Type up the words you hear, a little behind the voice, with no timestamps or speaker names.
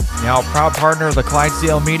now a proud partner of the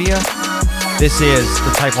Clydesdale Media. This is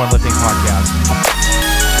the Type 1 Lifting Podcast.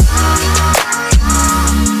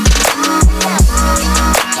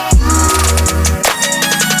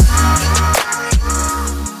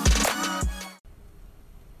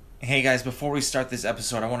 Hey guys, before we start this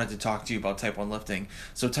episode, I wanted to talk to you about Type 1 Lifting.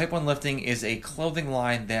 So Type 1 Lifting is a clothing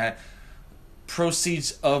line that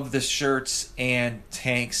proceeds of the shirts and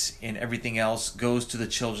tanks and everything else goes to the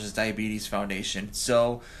Children's Diabetes Foundation.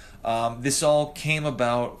 So this all came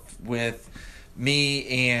about with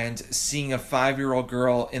me and seeing a 5-year-old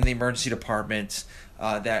girl in the emergency department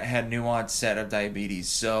that had new onset of diabetes.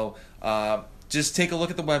 So just take a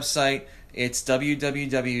look at the website. It's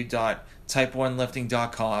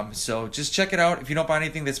www.type1lifting.com. So just check it out. If you don't buy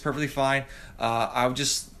anything, that's perfectly fine. I would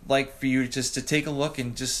just like for you just to take a look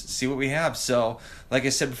and just see what we have. So like I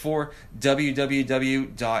said before,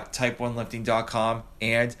 www.type1lifting.com.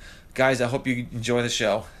 And guys, I hope you enjoy the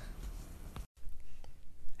show.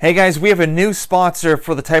 Hey guys, we have a new sponsor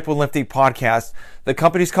for the Type 1 Lifting podcast. The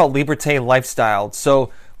company's called Liberté Lifestyle.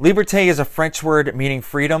 So Liberté is a French word meaning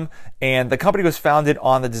freedom, and the company was founded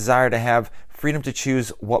on the desire to have freedom to choose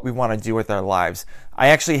what we want to do with our lives. I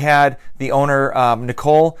actually had the owner,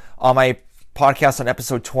 Nicole, on my podcast on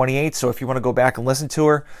episode 28, so if you want to go back and listen to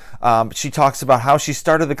her, she talks about how she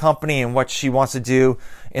started the company and what she wants to do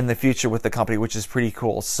in the future with the company, which is pretty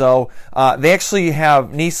cool. So they actually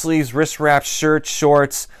have knee sleeves, wrist wraps, shirts,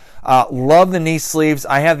 shorts. Love the knee sleeves.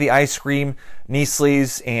 I have the ice cream knee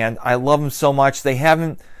sleeves, and I love them so much.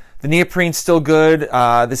 The neoprene's still good.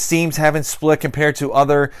 The seams haven't split compared to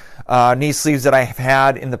other knee sleeves that I've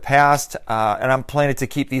had in the past, and I'm planning to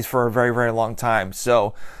keep these for a very, very long time.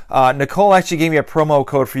 So Nicole actually gave me a promo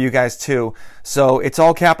code for you guys too. So it's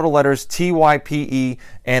all capital letters, TYPE,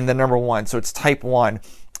 and the number 1. So it's Type 1.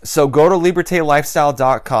 So go to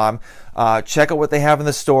libertelifestyle.com, check out what they have in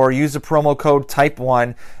the store, use the promo code Type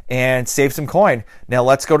 1, and save some coin. Now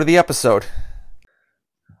let's go to the episode.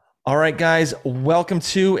 All right, guys, welcome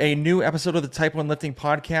to a new episode of the Type 1 Lifting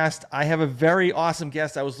Podcast. I have a very awesome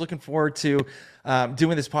guest. I was looking forward to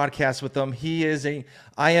doing this podcast with him. He is a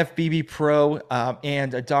IFBB pro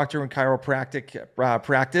and a doctor in chiropractic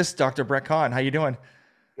practice, Dr. Brett Kahn. How you doing?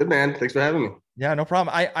 Good, man. Thanks for having me. Yeah, no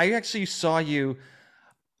problem. I actually saw you.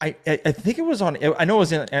 I think it was on. I know it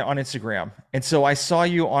was on Instagram, and so I saw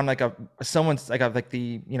you on like someone's like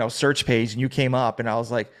the search page, and you came up, and I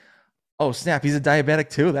was like, oh snap, he's a diabetic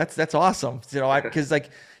too. That's awesome. Because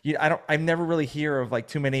I never really hear of like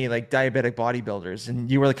too many like diabetic bodybuilders, and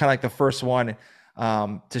you were kind of like the first one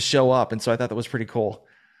to show up, and so I thought that was pretty cool.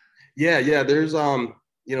 Yeah. There's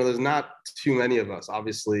there's not too many of us.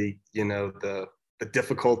 Obviously, the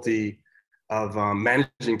difficulty of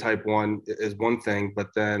managing Type 1 is one thing, but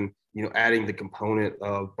then adding the component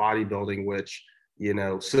of bodybuilding, which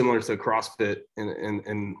similar to CrossFit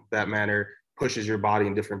in that manner, pushes your body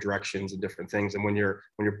in different directions and different things. And when your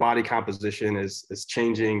body composition is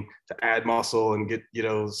changing to add muscle and get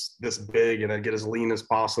this big and then get as lean as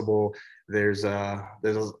possible, there's a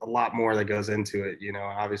lot more that goes into it.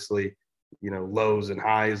 Obviously, lows and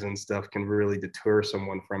highs and stuff can really deter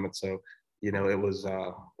someone from it. So it was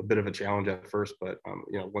a bit of a challenge at first, but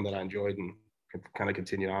one that I enjoyed and kind of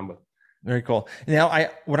continued on with. Very cool. Now,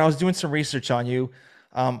 when I was doing some research on you,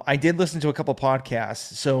 I did listen to a couple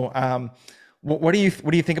podcasts. So what do you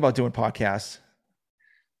think about doing podcasts?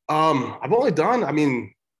 I've only done,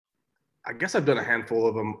 I guess I've done a handful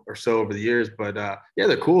of them or so over the years, but yeah,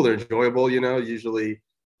 they're cool. They're enjoyable. Usually,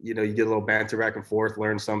 you get a little banter back and forth,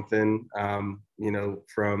 learn something, from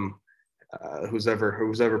who's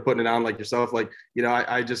ever putting it on, like yourself. Like,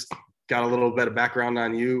 I just got a little bit of background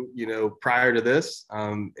on you, prior to this.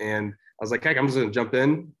 And I was like, heck, I'm just going to jump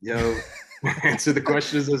in, answer the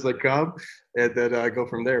questions as they come, and then go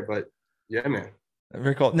from there. But yeah, man.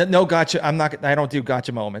 Very cool. No gotcha. I don't do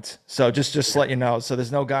gotcha moments. So just to let you know. So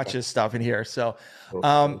there's no gotcha stuff in here. So,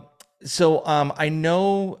 I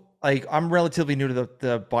know, like, I'm relatively new to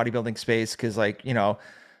the bodybuilding space because, like,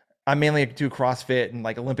 I mainly do CrossFit and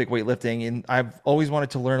like Olympic weightlifting, and I've always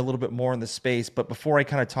wanted to learn a little bit more in the space. But before I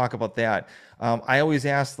kind of talk about that, I always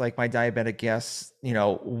ask like my diabetic guests,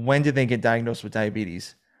 when did they get diagnosed with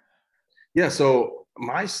diabetes? Yeah. So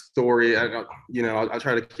my story, I'll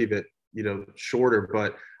try to keep it, shorter,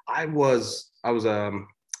 but I was a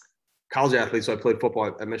college athlete. So I played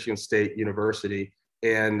football at Michigan State University,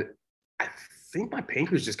 and I think my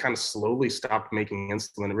pancreas just kind of slowly stopped making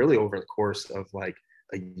insulin really over the course of like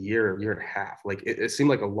a year and a half. Like it seemed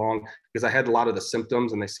like because I had a lot of the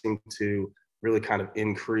symptoms and they seemed to really kind of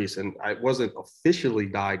increase. And I wasn't officially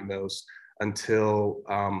diagnosed until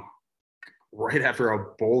right after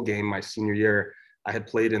a bowl game my senior year. I had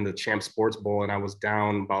played in the Champ Sports Bowl and I was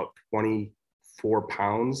down about 24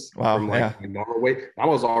 pounds Wow. from like Yeah. my normal weight. I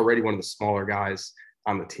was already one of the smaller guys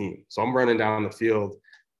on the team. So I'm running down the field,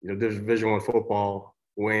 Division I football,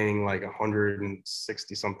 weighing like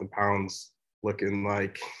 160 something pounds, looking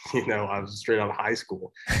like, I was straight out of high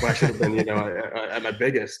school. But I should have been, at my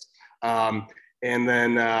biggest. And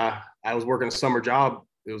then I was working a summer job.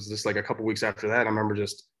 It was just like a couple weeks after that. I remember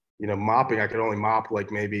just, mopping. I could only mop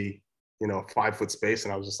like maybe, a 5 foot space.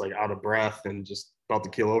 And I was just like out of breath and just about to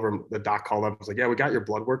keel over. The doc called up and was like, yeah, we got your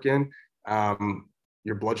blood work in.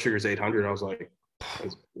 Your blood sugar is 800. I was like,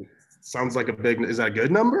 sounds like is that a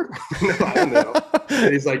good number? No, I don't know.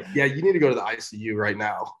 And he's like, yeah, you need to go to the ICU right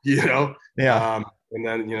now, Yeah. And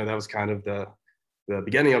then, that was kind of the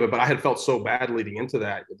beginning of it. But I had felt so bad leading into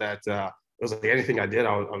that it was like anything I did,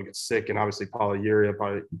 I would get sick, and obviously polyuria,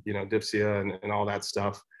 dyspsia and all that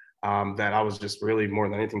stuff. That I was just really more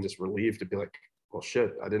than anything just relieved to be like, well,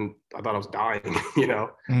 shit, I thought I was dying,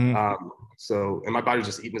 Mm-hmm. So, and my body was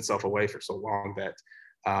just eating itself away for so long that,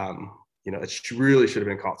 it really should have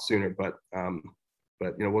been caught sooner. But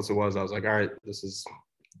once it was, I was like, all right, this is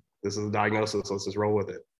the diagnosis. Let's just roll with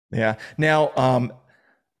it. Yeah. Now,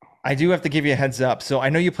 I do have to give you a heads up. So I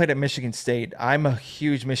know you played at Michigan State. I'm a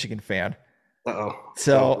huge Michigan fan. Uh-oh.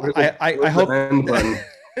 So I hope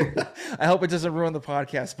I hope it doesn't ruin the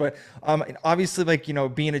podcast. But obviously, like,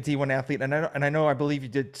 being a D1 athlete, and I know I believe you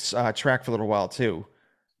did track for a little while too.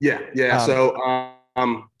 Yeah. So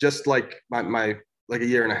just like my like a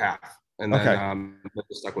year and a half, and then Okay. I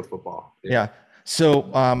just stuck with football. Yeah. So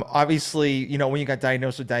obviously, when you got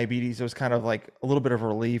diagnosed with diabetes, it was kind of like a little bit of a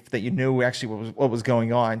relief that you knew actually what was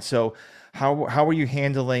going on. So how were you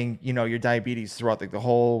handling, your diabetes throughout like the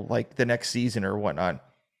whole, like the next season or whatnot?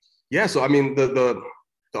 Yeah. So I mean, the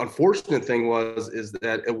unfortunate thing is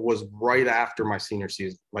that it was right after my senior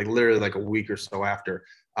season, like literally like a week or so after.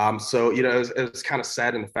 So it was kind of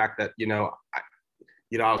sad in the fact that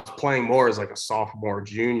I was playing more as like a sophomore,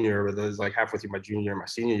 junior, but it was like halfway through my junior year, my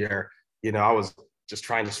senior year. I was just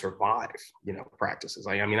trying to survive, practices.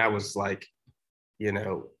 Like, I mean, I was like,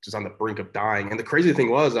 just on the brink of dying. And the crazy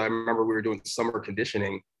thing was, I remember we were doing summer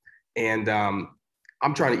conditioning, and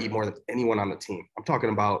I'm trying to eat more than anyone on the team. I'm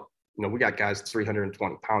talking about, we got guys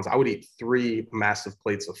 320 pounds. I would eat 3 massive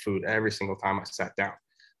plates of food every single time I sat down.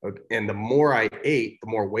 And the more I ate, the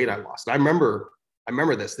more weight I lost. And I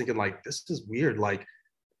remember this thinking like, this is weird. Like,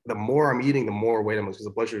 the more I'm eating, the more weight I'm losing, because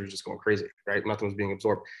the blood sugar was just going crazy, right? Nothing was being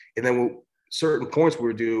absorbed. And then certain points we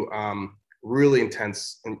would do really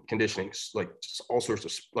intense conditioning, like just all sorts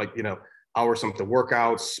of hours something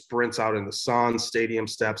workouts, sprints out in the sun, stadium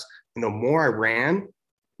steps. And the more I ran,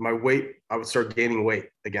 I would start gaining weight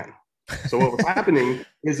again. So what was happening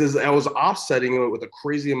is I was offsetting it with a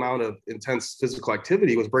crazy amount of intense physical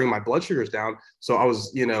activity, was bringing my blood sugars down. So I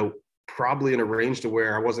was, probably in a range to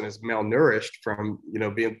where I wasn't as malnourished from,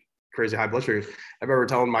 being crazy high blood sugars. I remember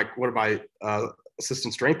telling one of my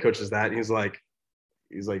assistant strength coaches that, and he's like,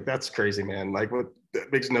 that's crazy, man. Like, what?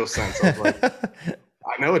 That makes no sense. I was like,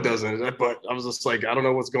 I know it doesn't, but I was just like, I don't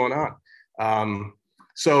know what's going on.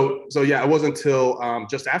 So yeah, it wasn't until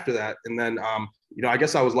just after that. And then, I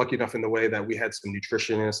guess I was lucky enough in the way that we had some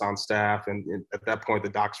nutritionists on staff. And at that point, the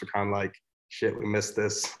docs were kind of like, shit, we missed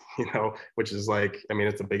this, which is like, I mean,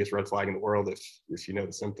 it's the biggest red flag in the world if you know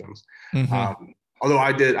the symptoms. Mm-hmm. Although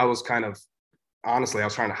I was kind of, honestly, I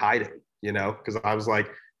was trying to hide it, because I was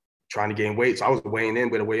like trying to gain weight. So I was weighing in,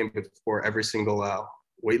 we'd weigh in before every single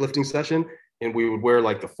weightlifting session. And we would wear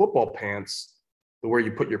like the football pants where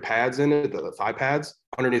you put your pads in it, the thigh pads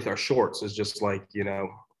underneath our shorts is just like,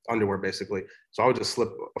 underwear basically. So I would just slip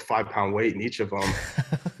a 5-pound weight in each of them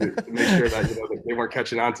to make sure that, they weren't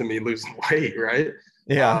catching on to me losing weight. Right.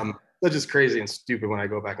 Yeah. That's just crazy and stupid when I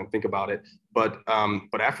go back and think about it. But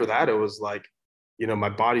after that, it was like, my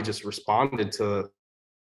body just responded to,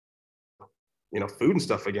 food and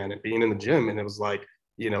stuff again and being in the gym. And it was like,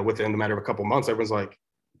 within the matter of a couple of months, everyone's like,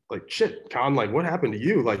 shit, Kahn, like, what happened to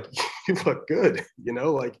you? Like, you look good,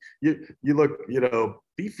 like you look,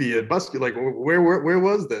 beefy and busky. Like, where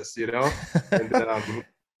was this, And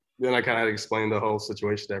then I kind of had to explain the whole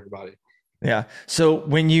situation to everybody. Yeah. So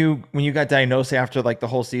when you got diagnosed after like the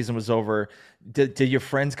whole season was over, did your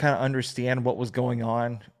friends kind of understand what was going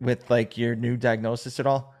on with like your new diagnosis at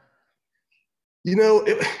all?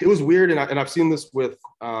 It was weird, and I've seen this with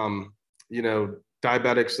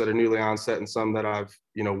diabetics that are newly onset and some that I've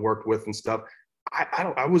worked with and stuff.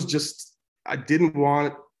 I didn't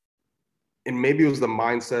want, and maybe it was the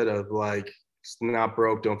mindset of like, it's not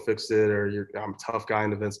broke, don't fix it, or I'm a tough guy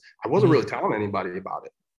in events. I wasn't really telling anybody about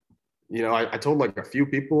it. I told like a few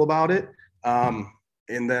people about it. And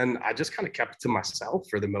And then I just kind of kept it to myself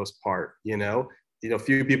for the most part, a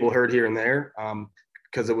few people heard here and there.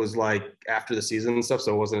 Because it was like after the season and stuff,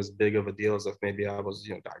 so it wasn't as big of a deal as if maybe I was,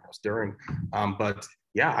 diagnosed during. But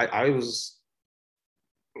yeah, I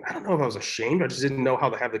don't know if I was ashamed. I just didn't know how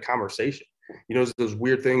to have the conversation. Those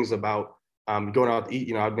weird things about going out to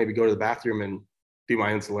eat. I'd maybe go to the bathroom and do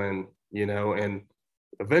my insulin. And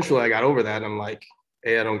eventually I got over that. And I'm like,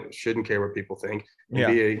 A, shouldn't care what people think. And Yeah.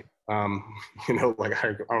 B, like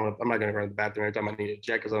I don't know, I'm not going to run to the bathroom every time I need to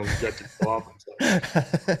check because I'm injected so often. So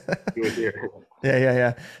do it here.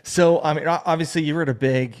 Yeah. So, I mean, obviously you were at a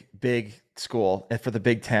big school for the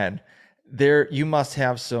Big Ten. There, you must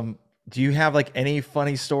have some. Do you have like any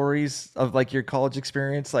funny stories of like your college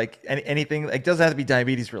experience? Like anything, like doesn't have to be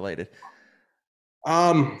diabetes related.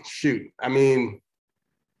 Shoot. I mean,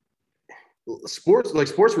 sports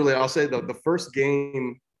related. I'll say the first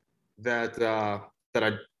game that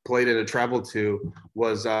I played in and traveled to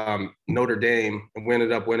was Notre Dame, and we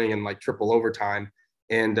ended up winning in like triple overtime.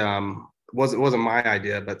 And it wasn't my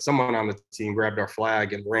idea, but someone on the team grabbed our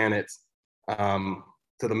flag and ran it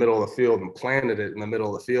to the middle of the field and planted it in the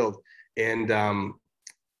middle of the field. And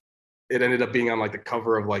it ended up being on like the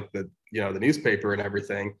cover of like the newspaper and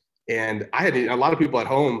everything. And I had a lot of people at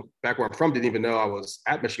home back where I'm from didn't even know I was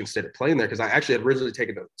at Michigan State playing there, because I actually had originally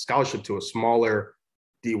taken a scholarship to a smaller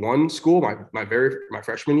D1 school my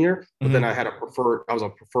freshman year, but then I was a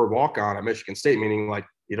preferred walk-on at Michigan State, meaning like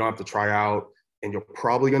you don't have to try out and you're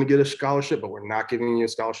probably going to get a scholarship, but we're not giving you a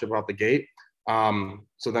scholarship out the gate.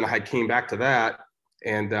 So then I came back to that,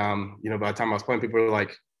 and by the time I was playing, people were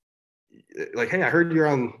like, hey, I heard you're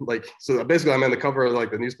on, like, so basically I'm on the cover of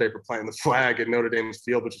like the newspaper planting the flag at Notre Dame's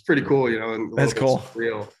field, which is pretty cool, and That's cool.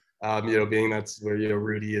 Surreal. Being that's where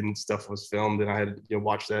Rudy and stuff was filmed, and I had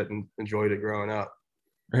watched that and enjoyed it growing up.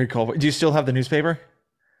 Very cool. Do you still have the newspaper?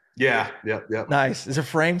 Yeah. Nice. Is it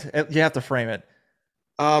framed? You have to frame it.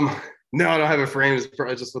 No, I don't have it framed.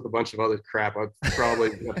 It's just with a bunch of other crap. I'd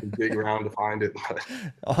probably have to dig around to find it.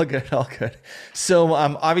 All good. So,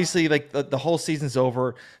 obviously, like the whole season's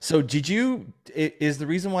over. So, is the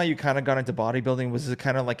reason why you kind of got into bodybuilding, was it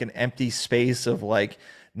kind of like an empty space of like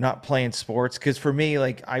not playing sports? Because for me,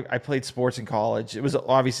 like I played sports in college. It was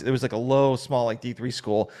like a low, small, like D3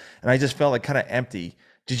 school, and I just felt like kind of empty.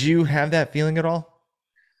 Did you have that feeling at all?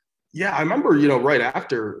 Yeah, I remember, right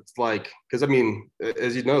after, it's like, because I mean,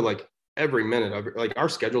 as you know, like every minute of like our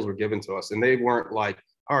schedules were given to us, and they weren't like,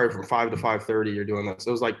 all right, from 5 to 5:30 you're doing this.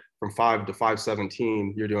 It was like from 5 to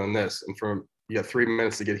 5:17 you're doing this, and from you got 3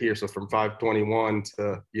 minutes to get here, so from 5:21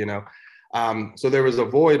 to so there was a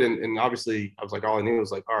void, and obviously I was like, all I knew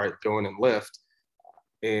was like, all right, go in and lift,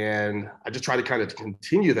 and I just tried to kind of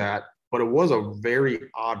continue that, but it was a very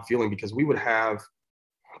odd feeling because we would have,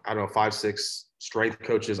 I don't know, 5, 6 strength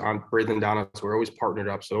coaches on breathing down us. We're always partnered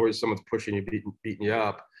up, so always someone's pushing you, beating you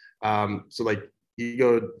up. So like you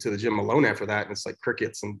go to the gym alone after that, and it's like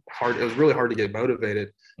crickets and hard. It was really hard to get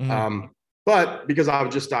motivated. But because I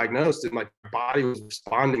was just diagnosed and my body was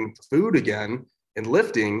responding to food again and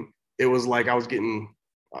lifting, it was like I was getting,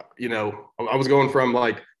 I was going from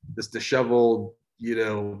like this disheveled,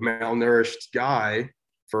 malnourished guy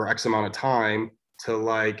for X amount of time to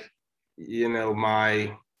like,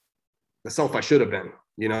 the self I should have been,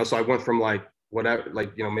 so I went from like whatever,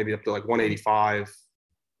 like, maybe up to like 185,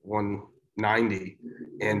 190,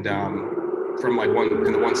 and from like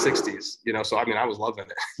in the 160s, so I mean, I was loving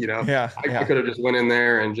it, Yeah. I could have just went in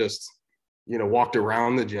there and just, walked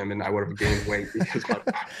around the gym, and I would have gained weight because I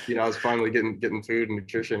was finally getting food and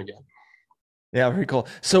nutrition again. Yeah, very cool.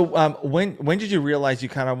 So, when did you realize you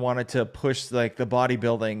kind of wanted to push like the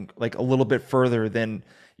bodybuilding like a little bit further than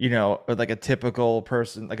like a typical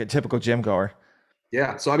person, like a typical gym goer?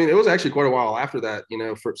 Yeah, so I mean, it was actually quite a while after that.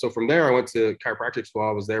 So from there, I went to chiropractic school.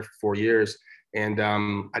 I was there for 4 years, and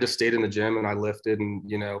I just stayed in the gym and I lifted, and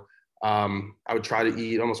I would try to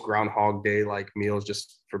eat almost Groundhog Day like meals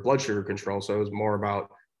just for blood sugar control. So it was more about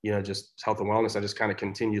just health and wellness. I just kind of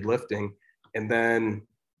continued lifting, and then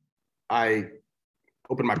I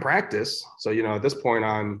opened my practice. So, at this point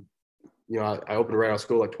I opened right out of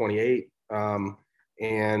school like 28.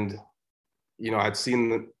 And, I'd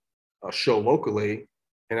seen a show locally,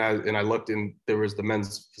 and I looked, and there was the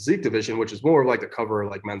men's physique division, which is more like the cover of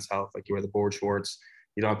like Men's Health. Like you wear the board shorts,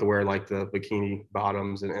 you don't have to wear like the bikini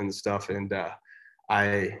bottoms and stuff. And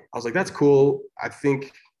I was like, that's cool. I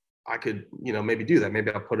think I could, maybe do that.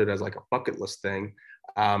 Maybe I'll put it as like a bucket list thing.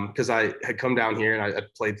 Because I had come down here and I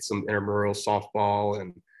had played some intramural softball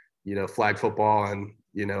and, flag football. And,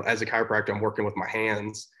 as a chiropractor, I'm working with my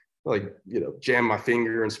hands. jam my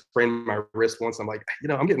finger and sprain my wrist once. I'm like,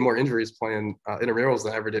 I'm getting more injuries playing intramurals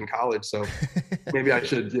than I ever did in college. So maybe I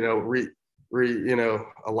should,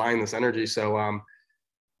 align this energy. So,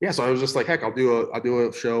 so I was just like, heck, I'll do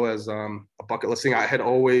a show as a bucket list thing. I had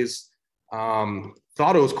always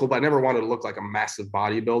thought it was cool, but I never wanted to look like a massive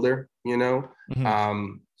bodybuilder,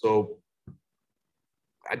 So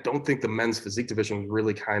I don't think the men's physique division was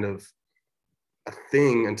really kind of a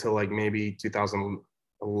thing until like maybe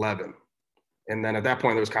 2011. And then at that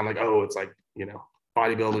point, there was kind of like, oh, it's like,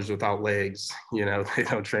 bodybuilders without legs, they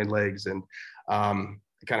don't train legs. And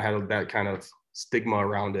it kind of had that kind of stigma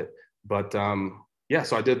around it. But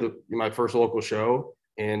so I did my first local show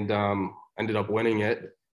and ended up winning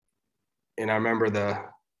it. And I remember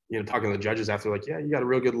talking to the judges after, like, yeah, you got a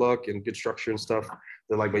real good look and good structure and stuff.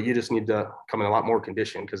 They're like, but you just need to come in a lot more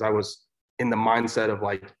condition. Cause I was in the mindset of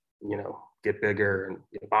like, get bigger and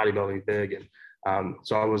bodybuilding big. And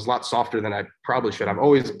so I was a lot softer than I probably should. I've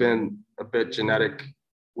always been a bit genetic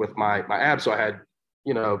with my abs. So I had,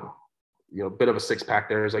 a bit of a six pack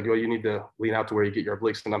there. It's like, well, you need to lean out to where you get your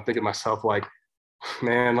obliques. And I'm thinking to myself, like,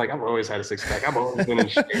 man, like I've always had a six pack. I've always been in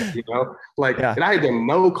shape, Yeah. And I had done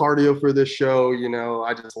no cardio for this show.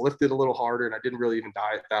 I just lifted a little harder and I didn't really even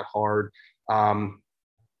diet that hard.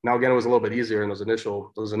 Now again, it was a little bit easier in those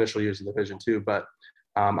initial years of the division too, but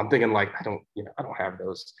I'm thinking like, I don't have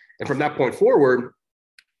those. And from that point forward,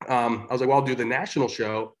 I was like, well, I'll do the national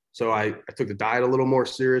show. So I took the diet a little more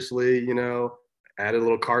seriously, added a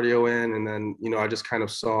little cardio in, and then, I just kind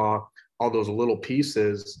of saw all those little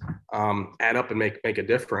pieces add up and make a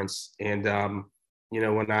difference. And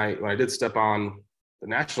when I did step on the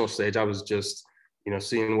national stage, I was just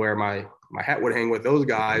seeing where my hat would hang with those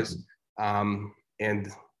guys.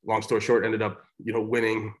 And long story short, ended up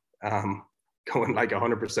winning, going like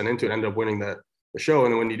 100% into it, ended up winning the show.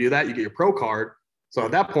 And then when you do that, you get your pro card. So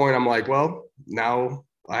at that point, I'm like, well, now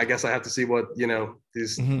I guess I have to see what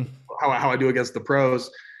these how I do against the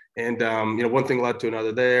pros. And one thing led to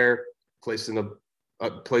another there. Placed to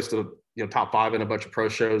top 5 in a bunch of pro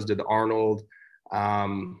shows, did the Arnold,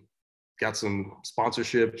 got some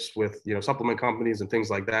sponsorships with supplement companies and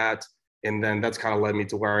things like that, and then that's kind of led me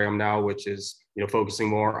to where I am now, which is focusing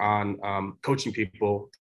more on coaching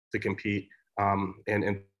people to compete,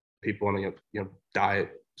 and people on the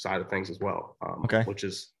diet side of things as well, which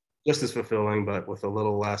is just as fulfilling, but with a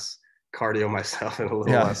little less cardio myself and a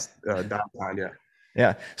little less diet time.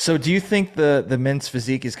 Yeah. So do you think the men's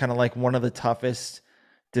physique is kind of like one of the toughest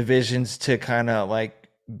divisions to kind of like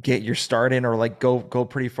get your start in, or like go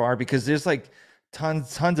pretty far? Because there's like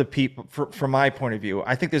tons of people, from my point of view,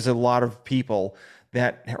 I think there's a lot of people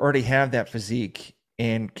that already have that physique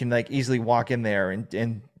and can like easily walk in there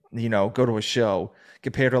and go to a show,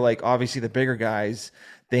 compared to like obviously the bigger guys,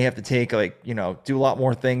 they have to take like, do a lot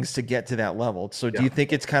more things to get to that level. So do you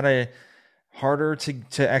think it's kind of harder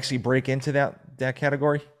to actually break into that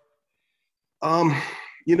category?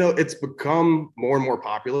 It's become more and more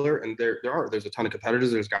popular, and there's a ton of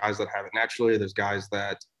competitors. There's guys that have it naturally. There's guys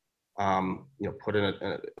that put in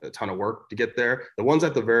a ton of work to get there. The ones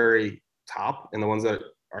at the very top and the ones that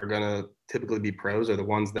are going to typically be pros are the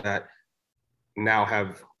ones that now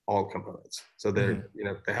have all components. So they're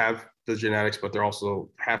they have the genetics, but they're also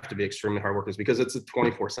have to be extremely hard workers, because it's a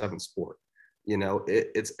 24/7 sport.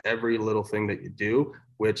 It's every little thing that you do,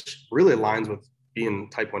 which really aligns with being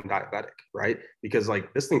type 1 diabetic, right? Because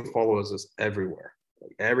like this thing follows us everywhere.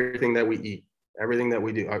 Like, everything that we eat, everything that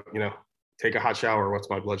we do, take a hot shower, what's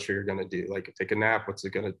my blood sugar going to do? Like, take a nap, what's it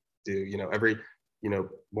going to do? Every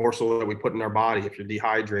morsel that we put in our body, if you're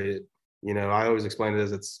dehydrated, I always explain it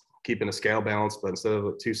as it's keeping a scale balance, but instead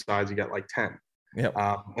of 2 sides, you got like 10. Yep.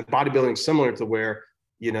 And bodybuilding is similar to where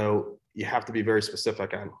you have to be very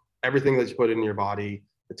specific on everything that you put in your body,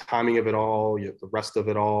 the timing of it all, the rest of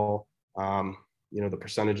it all, the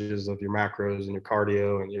percentages of your macros and your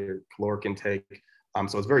cardio and your caloric intake.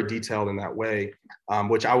 So it's very detailed in that way,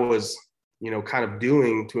 which I was, kind of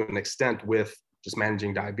doing to an extent with just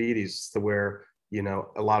managing diabetes, to where,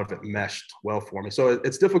 a lot of it meshed well for me. So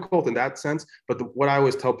it's difficult in that sense. But what I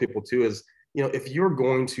always tell people too is, if you're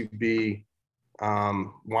going to be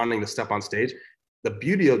wanting to step on stage, the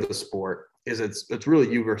beauty of the sport is it's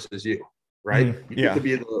really you versus you, right? You get to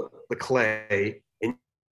be the clay, and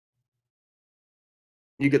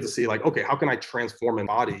you get to see like, okay, how can I transform my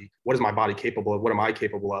body? What is my body capable of? What am I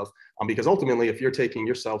capable of? Because ultimately, if you're taking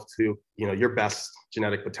yourself to, your best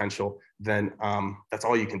genetic potential, then that's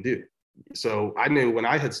all you can do. So I knew when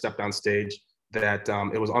I had stepped on stage that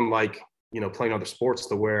it was unlike, playing other sports,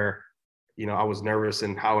 to where, I was nervous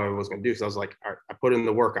in how I was going to do. So I was like, all right, I put in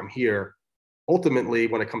the work, I'm here. Ultimately,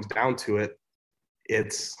 when it comes down to it,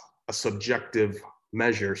 it's a subjective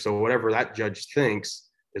measure. So whatever that judge thinks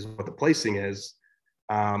is what the placing is,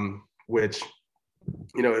 which,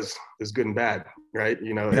 you know, is good and bad, right?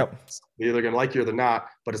 You know, Yep. they're either going to like you or they're not,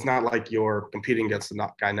 but it's not like you're competing against the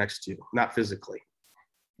guy next to you, not physically.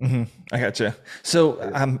 Hmm. I gotcha.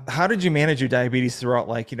 So, how did you manage your diabetes throughout,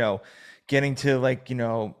 like, getting to like,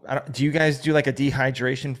 do you guys do like a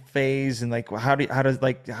dehydration phase, and like, how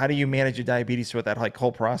do you manage your diabetes throughout that like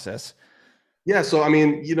whole process? Yeah. So, I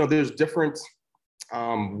mean, you know, there's different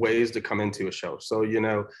ways to come into a show. So, you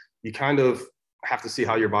know, you kind of have to see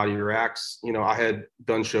how your body reacts. You know, I had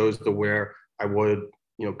done shows to where I would,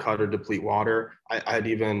 you know, cut or deplete water. I had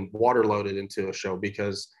even water loaded into a show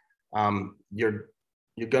because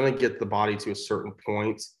you're gonna get the body to a certain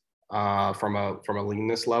point from a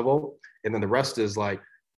leanness level, and then the rest is like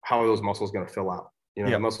how are those muscles going to fill out. You know,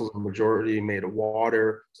 the Yep. muscles are majority made of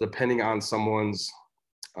water, so depending on someone's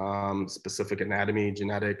specific anatomy,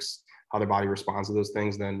 genetics, how their body responds to those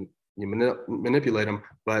things, then you manipulate them.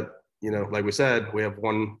 But you know, like we said, we have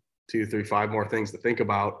 1, 2, 3, 5 more things to think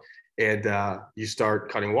about, and you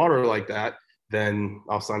start cutting water like that, then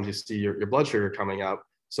all of a sudden you see your blood sugar coming up.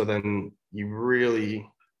 So then you really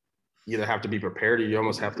either have to be prepared or you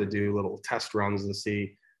almost have to do little test runs to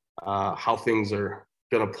see how things are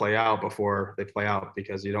going to play out before they play out,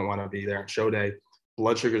 because you don't want to be there on show day.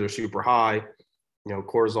 Blood sugars are super high. You know,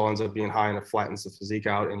 cortisol ends up being high and it flattens the physique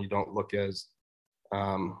out, and you don't look as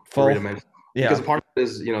Full. three-dimensional. Yeah. Because part of it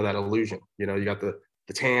is, you know, that illusion. You know, you got the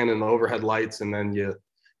tan and the overhead lights, and then you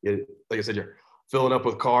like I said, you're filling up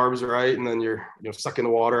with carbs, right? And then you're sucking the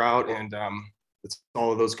water out, and it's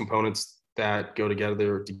all of those components that go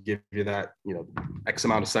together to give you that, you know, X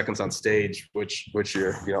amount of seconds on stage, which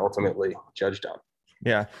you're, you know, ultimately judged on.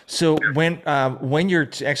 Yeah. So when you're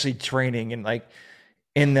actually training, and like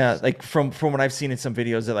in the like from what I've seen in some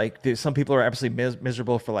videos, that like some people are absolutely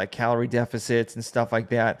miserable for like calorie deficits and stuff like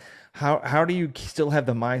that. How do you still have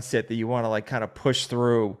the mindset that you want to like kind of push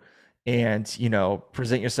through and,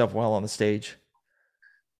 present yourself well on the stage?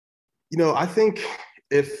 You know, I think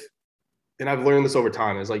if, and I've learned this over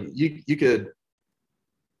time, is like you could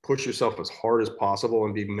push yourself as hard as possible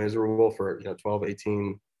and be miserable for, you know, 12,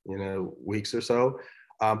 18, you know, weeks or so.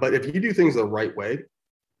 But if you do things the right way,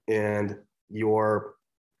 and you're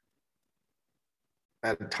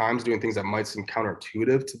at times doing things that might seem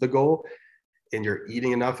counterintuitive to the goal, and you're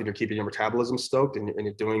eating enough and you're keeping your metabolism stoked, and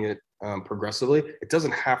you're doing it progressively, it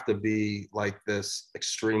doesn't have to be like this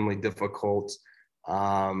extremely difficult,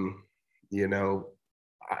 um, you know,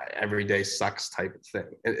 every day sucks type of thing.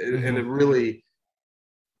 And Hmm. it really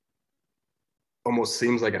almost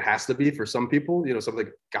seems like it has to be for some people. You know, some of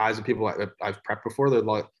the guys and people I've prepped before,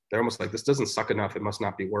 they're almost like, this doesn't suck enough, it must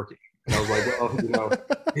not be working. And I was like, well, you know,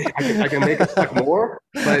 I can make it suck more,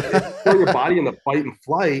 but if you throw your body in the fight and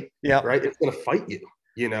flight, Yeah. right, it's going to fight you.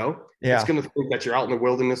 You know, it's Yeah. going to think that you're out in the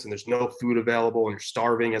wilderness and there's no food available and you're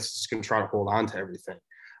starving. It's just going to try to hold on to everything.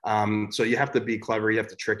 So you have to be clever. You have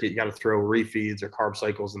to trick it. You got to throw refeeds or carb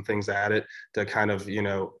cycles and things at it to kind of, you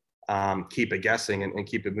know, keep it guessing, and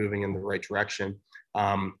keep it moving in the right direction.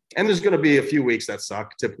 And there's going to be a few weeks that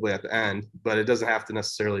suck, typically at the end, but it doesn't have to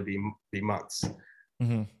necessarily be months.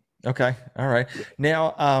 Hmm. Okay. All right.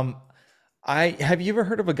 Now, I have you ever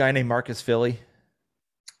heard of a guy named Marcus Philly?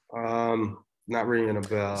 Not ringing a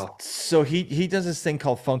bell. So he does this thing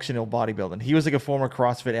called functional bodybuilding. He was like a former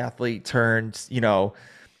CrossFit athlete turned,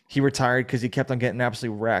 he retired because he kept on getting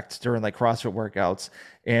absolutely wrecked during like CrossFit workouts,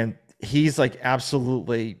 and he's like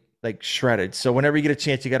absolutely like shredded. So whenever you get a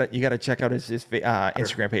chance, you gotta check out his Sure.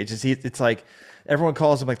 Instagram page. It's like everyone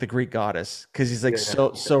calls him like the Greek goddess because he's like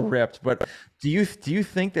Yeah, so ripped. But do you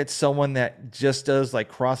think that someone that just does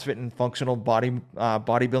like CrossFit and functional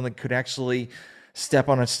bodybuilding could actually step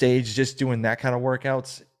on a stage just doing that kind of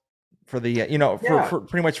workouts for the yeah. for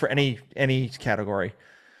pretty much for any category?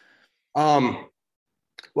 Um,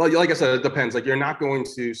 well, like I said, it depends. Like, you're not going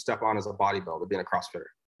to step on as a bodybuilder being a CrossFitter.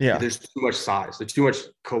 Yeah. There's too much size. There's too much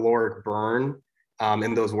caloric burn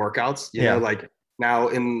in those workouts. You know, Yeah. like now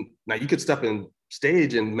you could step in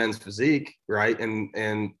stage in men's physique, right?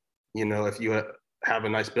 And you know, if you have a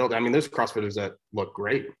nice build, I mean, there's CrossFitters that look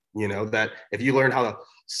great. You know, that if you learn how to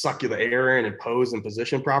suck the air in and pose and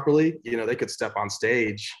position properly, you know, they could step on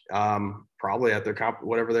stage, probably at their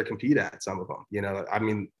whatever they compete at. Some of them, you know, I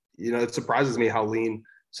mean, you know, it surprises me how lean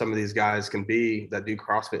some of these guys can be that do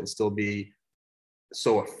CrossFit and still be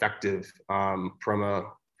so effective, from a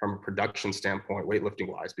production standpoint, weightlifting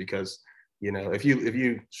wise. Because, you know, if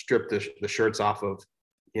you strip the shirts off of,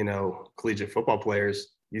 you know, collegiate football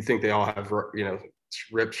players, you think they all have, you know,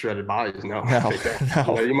 ripped, shredded bodies. No, No, they don't. You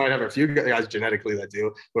know, no. you might have a few guys genetically that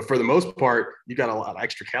do, but for the most part, you got a lot of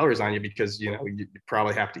extra calories on you because you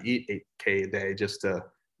probably have to eat 8K a day just to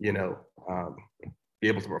you know um, be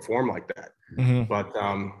able to perform like that. Hmm. But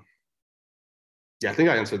yeah, I think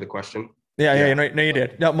I answered the question. Yeah, yeah, Yeah, no, no, you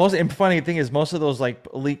did. No, most and funny thing is most of those like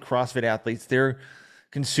elite CrossFit athletes, they're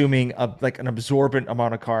consuming like an absorbent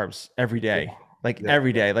amount of carbs every yeah, day, like yeah,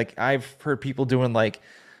 every yeah, day. Like I've heard people doing like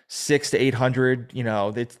 600 to 800.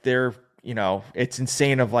 They're it's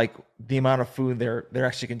insane of like the amount of food they're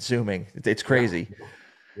actually consuming. It's yeah, crazy.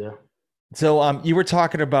 yeah. So you were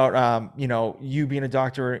talking about you being a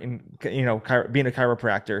doctor and being a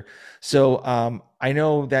chiropractor. So I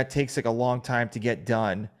know that takes like a long time to get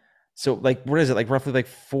done. So like what is it like roughly like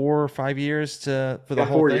 4 or 5 years to for the Yeah,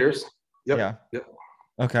 whole four thing? years. Yep, Yeah. yep.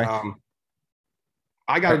 Okay. Um,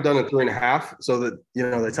 I All got right. it done in 3.5. So that,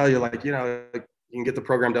 they tell you like, like, you can get the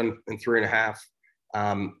program done in 3.5.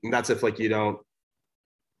 And that's if like you don't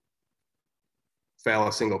fail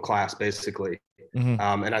a single class basically. Hmm.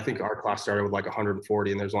 And I think our class started with like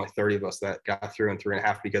 140 and there's only 30 of us that got through in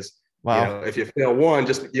 3.5 because, Wow. if you fail one,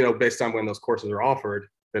 just, based on when those courses are offered,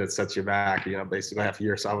 then it sets you back, basically half a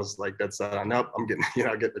year. So I was like, that's nope, I'm getting,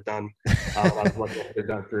 getting it done. I was lucky to get it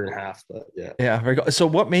done 3.5, but yeah. Yeah, very good. So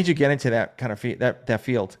what made you get into that kind of that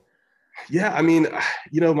field? Yeah. I mean,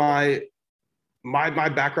 my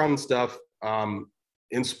background and stuff,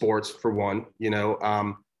 in sports for one,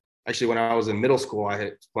 actually when I was in middle school, I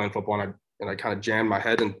had playing football and I kind of jammed my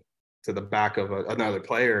head into the back of another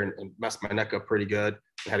player and messed my neck up pretty good.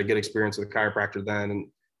 I had a good experience with a chiropractor then, and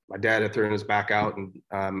my dad had thrown his back out, and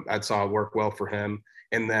I saw it work well for him.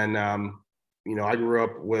 And then, I grew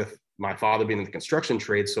up with my father being in the construction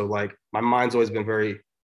trade, so like my mind's always been very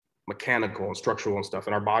mechanical and structural and stuff,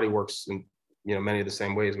 and our body works in many of the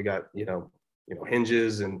same ways. We got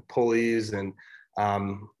hinges and pulleys, and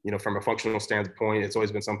from a functional standpoint, it's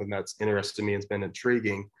always been something that's interested me. It's been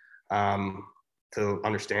intriguing, to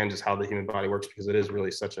understand just how the human body works, because it is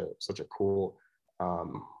really such a cool,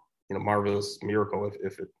 marvelous miracle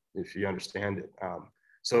if you understand it.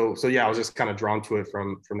 So yeah, I was just kind of drawn to it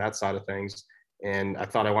from that side of things, and I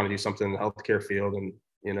thought I wanted to do something in the healthcare field. And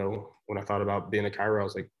when I thought about being a chiro, I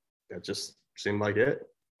was like, that just seemed like it.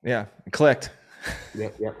 Yeah, it clicked. Yeah,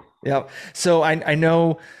 yeah. Yeah. So I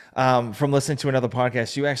know from listening to another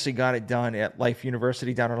podcast, you actually got it done at Life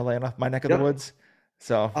University down in Atlanta, my neck of the Yep. woods.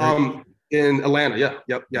 So very, In Atlanta, yeah,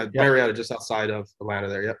 yep, yeah, yep. Marietta, just outside of Atlanta,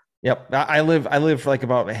 there, yep. Yep. I live like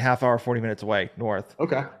about a half hour, 40 minutes away north.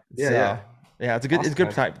 Okay, yeah, So yeah, yeah, it's a awesome, good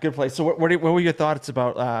man. type, good place. So what were your thoughts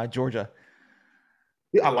about Georgia?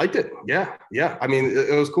 Yeah, I liked it. Yeah, yeah. I mean,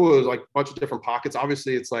 it was cool. It was like a bunch of different pockets.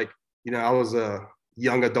 Obviously, it's like I was a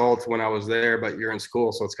young adult when I was there, but you're in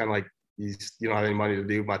school, so it's kind of like you don't have any money to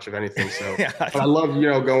do much of anything. So, Yeah. but I love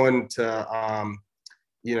going to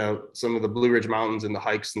some of the Blue Ridge Mountains and the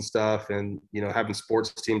hikes and stuff, and having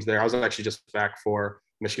sports teams there. I was actually just back for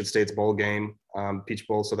Michigan State's bowl game, Peach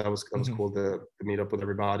Bowl, so that was Mhm. cool to meet up with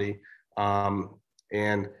everybody.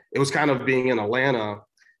 And it was kind of being in Atlanta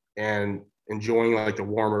and enjoying like the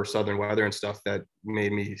warmer southern weather and stuff that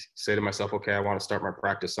made me say to myself, okay, I want to start my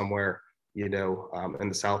practice somewhere, in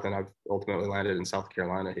the South. And I've ultimately landed in South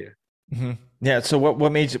Carolina here. Mhm. Yeah. So what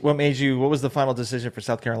was the final decision for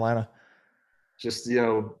South Carolina? Just,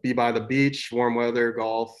 be by the beach, warm weather,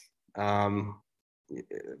 golf, um,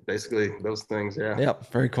 basically those things. Yeah. Yep.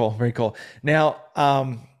 Very cool. Very cool. Now,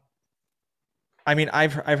 I mean,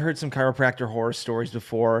 I've heard some chiropractor horror stories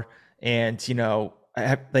before, and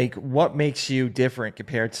like what makes you different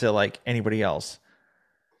compared to like anybody else?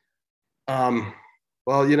 Um,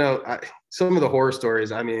 well, some of the horror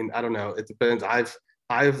stories, I mean, I don't know. It depends.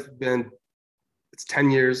 I've been, it's 10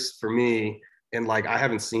 years for me, and like I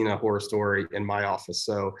haven't seen a horror story in my office.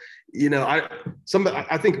 So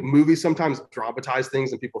I think movies sometimes dramatize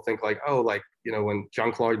things, and people think like, oh, like when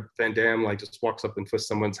Jean-Claude Van Damme like just walks up and twists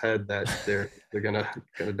someone's head, that they're gonna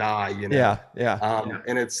die. Yeah, yeah.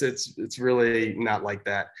 And it's really not like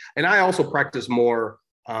that. And I also practice more,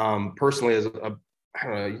 personally, as a, I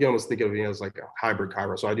don't know, you almost think of me as like a hybrid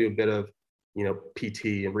chiro. So I do a bit of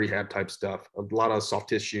PT and rehab type stuff, a lot of soft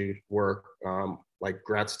tissue work, like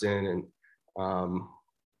Gratton and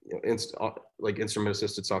like instrument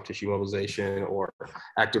assisted soft tissue mobilization or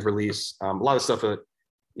active release. A lot of stuff that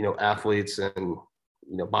athletes and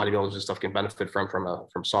bodybuilders and stuff can benefit from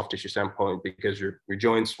soft tissue standpoint, because your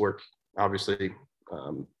joints work obviously,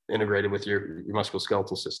 integrated with your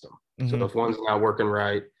musculoskeletal system. So Hmm. if one's not working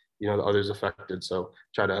right, the other's affected. So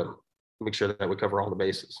try to make sure that we cover all the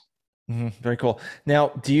bases. Hmm. Very cool. Now,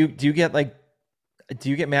 do you get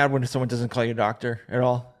mad when someone doesn't call you doctor at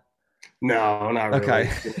all? No, not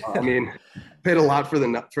Okay. really. I mean, paid a lot for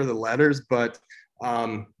the letters, but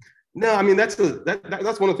um, no, I mean that's one of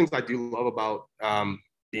the things I do love about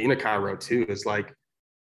being a chiro too. Is like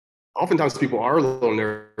oftentimes people are a little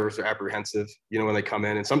nervous or apprehensive, when they come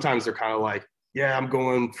in, and sometimes they're kind of like, yeah, I'm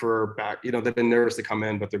going for back. They've been nervous to come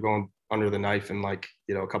in, but they're going under the knife in like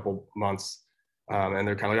a couple months, and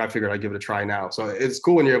they're kind of like, I figured I'd give it a try now. So it's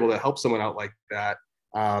cool when you're able to help someone out like that,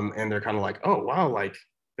 and they're kind of like, oh wow, like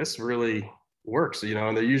this really works,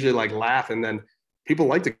 and they usually like laugh, and then people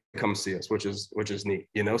like to come see us, which is neat,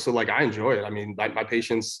 So like I enjoy it. I mean, my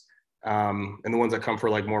patients, and the ones that come for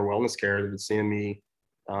like more wellness care, they've been seeing me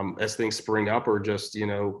as things spring up, or just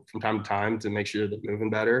from time to time to make sure they're moving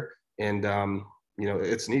better. And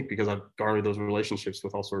it's neat because I've garnered those relationships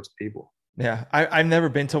with all sorts of people. Yeah. I've never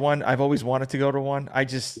been to one. I've always wanted to go to one. I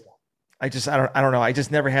don't know. I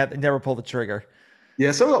just never pulled the trigger.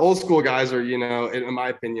 Yeah, some of the old school guys are, in my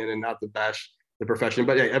opinion, and not to bash the profession,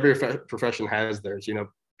 but yeah, every profession has theirs.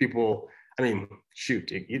 People. I mean, shoot,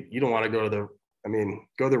 you don't want to go to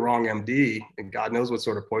go to the wrong MD, and God knows what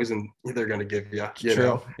sort of poison they're going to give you.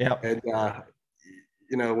 True. Yeah. And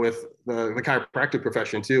with the chiropractic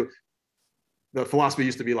profession too, the philosophy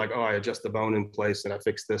used to be like, oh, I adjust the bone in place and I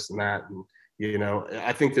fix this and that, and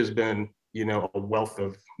I think there's been a wealth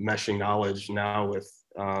of meshing knowledge now with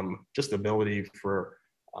just the ability for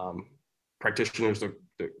practitioners to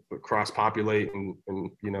cross populate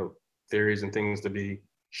and theories and things to be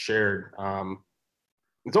shared.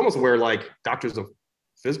 It's almost where like doctors of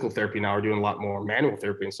physical therapy now are doing a lot more manual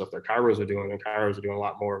therapy and stuff that chiros are doing, and chiros are doing a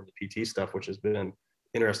lot more of the PT stuff, which has been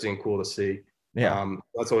interesting and cool to see. Yeah.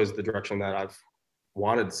 That's always the direction that I've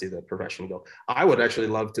wanted to see the profession go. I would actually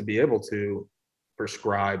love to be able to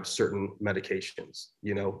prescribe certain medications,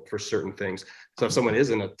 for certain things. So if someone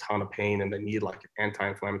is in a ton of pain and they need like an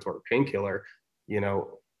anti-inflammatory painkiller,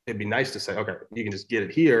 it'd be nice to say, okay, you can just get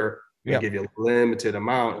it here. I'm gonna give you a limited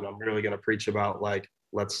amount, and I'm really going to preach about like,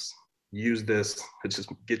 let's use this to just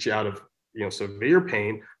get you out of severe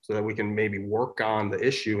pain, so that we can maybe work on the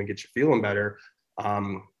issue and get you feeling better.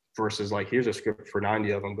 Versus like, here's a script for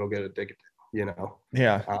 90 of them, go get it,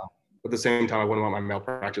 Yeah. At the same time, I wouldn't want my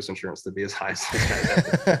malpractice insurance to be as high as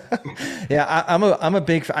this guy's. Yeah. I'm a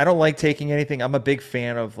big, I don't like taking anything. I'm a big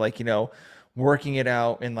fan of like, working it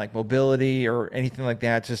out in like mobility or anything like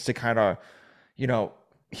that, just to kind of, you know,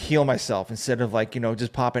 heal myself instead of like,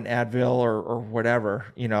 just pop an Advil or whatever,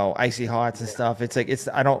 icy hots and stuff. It's like,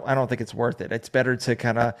 I don't think it's worth it. It's better to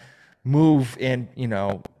kind of move and,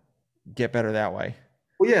 get better that way.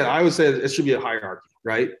 Well, yeah, I would say it should be a hierarchy,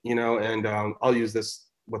 right? And I'll use this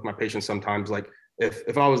with my patients sometimes. Like,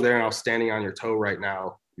 if I was there and I was standing on your toe right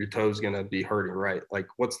now, your toe's gonna be hurting, right? Like,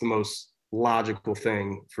 what's the most logical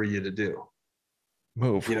thing for you to do?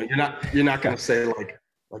 Move. You're not gonna say like,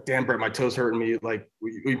 damn, Brett, my toe's hurting me. Like,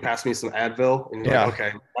 will you pass me some Advil? And you're Yeah. like,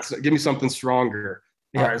 okay, give me something stronger.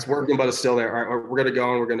 All right, it's working, but it's still there. All right, we're gonna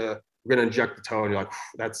go and we're gonna inject the toe, and you're like,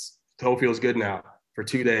 that's toe feels good now for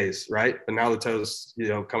 2 days, right? But now the toe's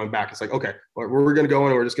coming back. It's like, okay, we're gonna go in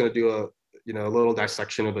and we're just gonna do a little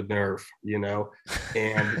dissection of the nerve,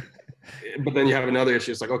 and but then you have another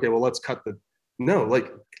issue. It's like, okay, well, let's cut the no,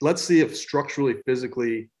 like, let's see if structurally,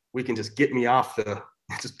 physically, we can just get me off the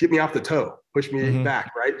toe, push me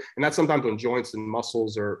back, right? And that's sometimes when joints and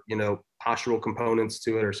muscles or postural components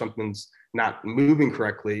to it, or something's not moving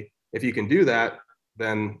correctly. If you can do that,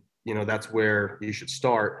 then that's where you should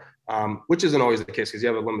start. Which isn't always the case, because you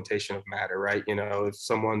have a limitation of matter, right? If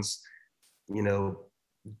someone's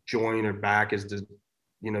joint or back is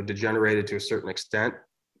degenerated to a certain extent,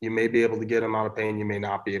 you may be able to get them out of pain, you may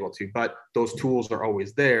not be able to, but those tools are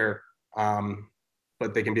always there.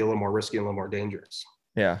 But they can be a little more risky and a little more dangerous.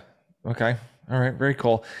 Yeah. Okay. All right. Very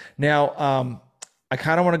cool. Now, I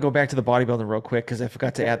kind of want to go back to the bodybuilding real quick because I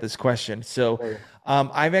forgot to add this question. So,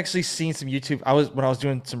 I've actually seen some YouTube. When I was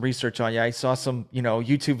doing some research on you, I saw some,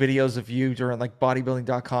 YouTube videos of you during like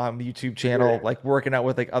bodybuilding.com YouTube channel, like working out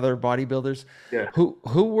with like other bodybuilders. Yeah.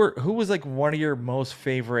 Who was like one of your most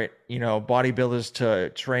favorite, bodybuilders to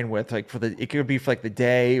train with? Like it could be for like the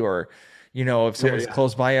day, or, if someone's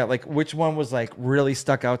close by, like which one was like really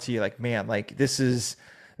stuck out to you? Like, man, like this is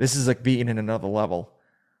like being in another level.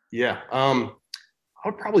 Yeah. I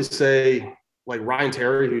would probably say like Ryan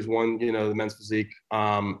Terry, who's won, the men's physique,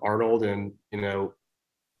 Arnold, and, you're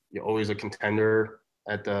always a contender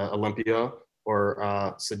at Olympia, or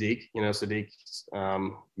Sadiq, Sadiq's,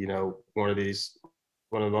 one of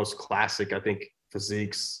the most classic, I think,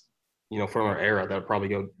 physiques, from our era that would probably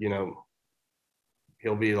go,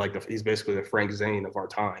 he'll be like he's basically the Frank Zane of our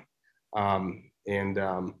time. And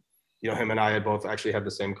him and I had both actually had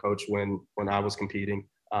the same coach when I was competing.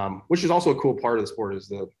 which is also a cool part of the sport, is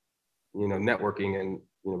the, networking and,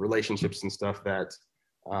 relationships and stuff that,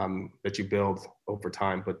 that you build over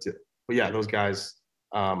time. But yeah, those guys,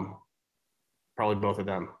 probably both of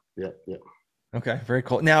them. Yeah. Yeah. Okay, very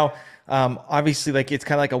cool. Now, obviously, like it's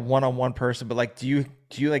kind of like a one-on-one person, but like, do you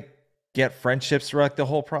like get friendships throughout the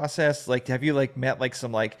whole process? Like, have you like met like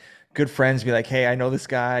some like good friends, be like, hey, I know this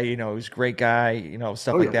guy, he's a great guy,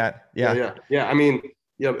 stuff Oh like yeah. that. Yeah. Yeah. Yeah. Yeah. I mean,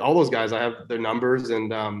 yeah, all those guys, I have their numbers,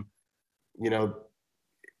 and, you know,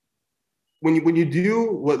 when you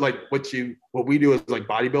do what we do as like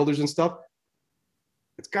bodybuilders and stuff,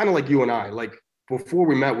 it's kind of like you and I. Like before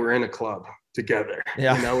we met, we're in a club together.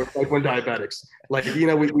 Yeah. We're like when diabetics. Like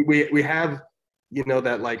we have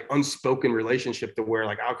that like unspoken relationship to where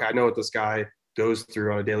like, okay, I know what this guy goes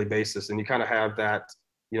through on a daily basis, and you kind of have that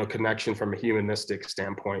connection from a humanistic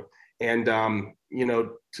standpoint. And to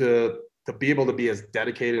be able to be as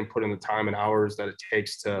dedicated and put in the time and hours that it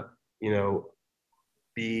takes to you know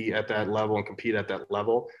be at that level and compete at that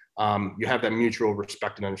level, you have that mutual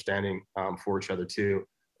respect and understanding for each other too.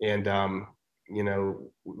 And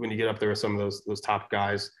when you get up there with some of those top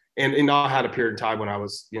guys, and I had a period of time when I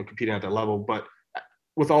was competing at that level, but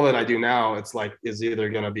with all that I do now, it's like is either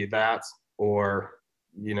going to be that or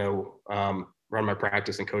run my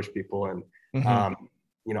practice and coach people. And Hmm.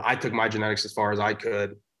 I took my genetics as far as I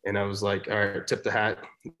could, and I was like, all right, tip the hat.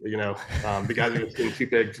 The guys are getting too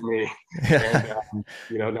big for me, and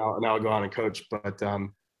Yeah. now I'll go on and coach. But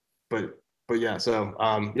but yeah, so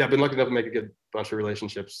yeah, I've been lucky enough to make a good bunch of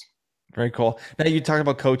relationships. Very cool. Now you talked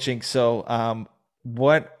about coaching. So,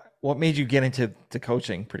 what made you get into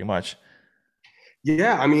coaching pretty much?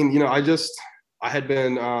 Yeah, I mean, I had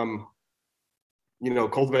been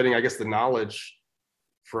cultivating, I guess, the knowledge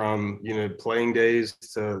from playing days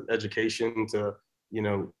to education to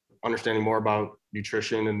understanding more about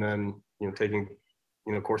nutrition, and then taking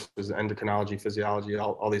courses in endocrinology, physiology,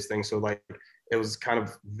 all these things. So like it was kind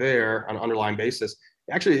of there on an underlying basis.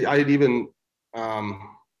 Actually, I had even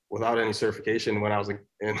without any certification when I was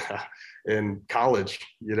in college,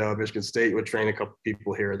 Michigan State would train a couple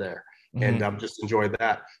people here or there, and Hmm. just enjoyed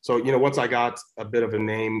that. So once I got a bit of a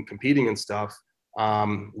name competing and stuff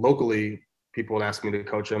locally, people would ask me to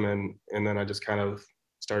coach them, and then I just kind of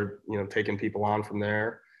started taking people on from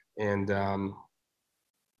there, and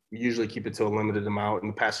usually keep it to a limited amount. In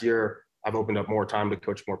the past year, I've opened up more time to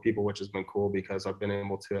coach more people, which has been cool because I've been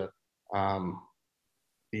able to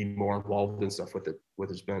be more involved and stuff with it, which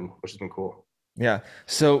has been cool. Yeah.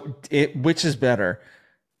 So, which is better,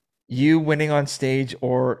 you winning on stage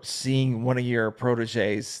or seeing one of your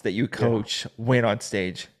proteges that you Yeah, coach win on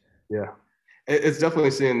stage? yeah. It's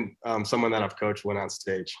definitely seeing someone that I've coached win on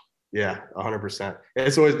stage. Yeah, 100%.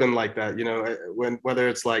 It's always been like that, when whether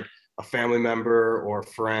it's like a family member or a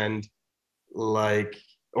friend, like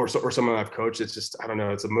or someone I've coached, it's just I don't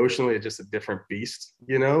know. It's emotionally just a different beast,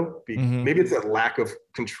 Hmm. Maybe it's a lack of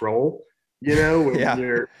control, when Yeah.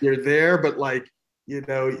 you're there, but like you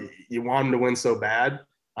want them to win so bad.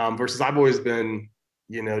 Versus I've always been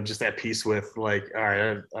just at peace with like, all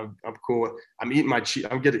right, I'm cool. I'm eating my cheat.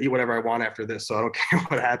 I'm going to eat whatever I want after this, so I don't care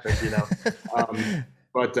what happens. Um,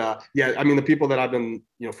 but yeah, I mean, the people that I've been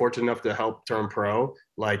fortunate enough to help turn pro,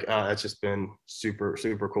 like it's just been super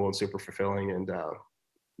super cool and super fulfilling, and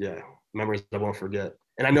yeah, memories I won't forget.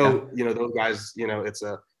 And I Yeah. know those guys, it's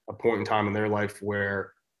a point in time in their life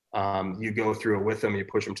where you go through it with them, you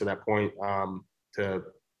push them to that point to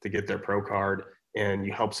get their pro card, and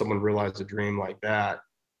you help someone realize a dream like that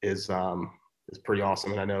is pretty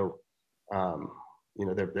awesome. And I know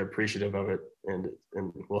they're appreciative of it, and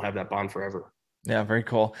we'll have that bond forever. Yeah, very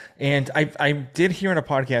cool. And I did hear in a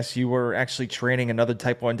podcast you were actually training another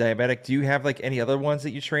type 1 diabetic. Do you have like any other ones that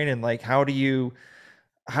you train, and like how do you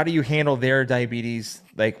handle their diabetes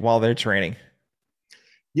like while they're training?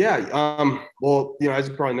 Yeah. Well, as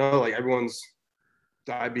you probably know, like everyone's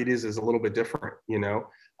diabetes is a little bit different.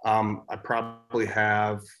 I probably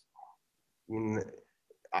have, mm,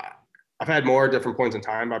 I- I've had more different points in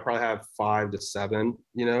time, but I probably have 5 to 7,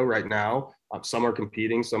 right now. Some are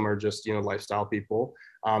competing, some are just, lifestyle people.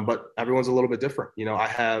 But everyone's a little bit different. I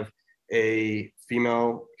have a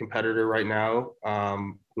female competitor right now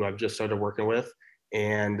who I've just started working with,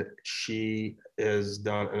 and she has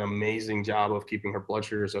done an amazing job of keeping her blood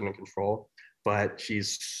sugars under control. But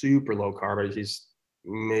she's super low carb. She's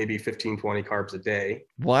maybe 15, 20 carbs a day.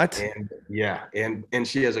 What? And yeah, and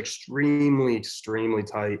she has extremely, extremely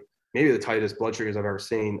tight, maybe the tightest blood sugars I've ever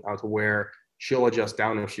seen, to where she'll adjust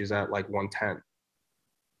down if she's at like 110.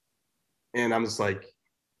 And I'm just like,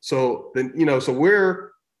 so then, so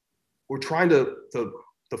we're trying to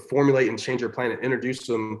formulate and change our plan and introduce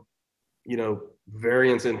some,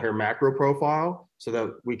 variance in her macro profile so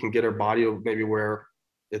that we can get her body maybe where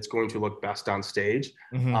it's going to look best on stage.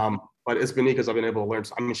 Mm-hmm. But it's been neat because I've been able to learn.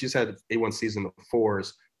 I mean, she's had A1Cs in the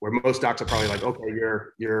fours, where most docs are probably like, okay,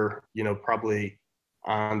 you're probably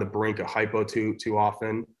on the brink of hypo too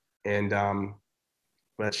often, and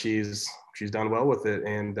but she's done well with it,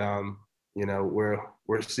 and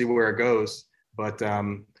we're see where it goes. But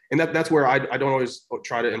and that's where I don't always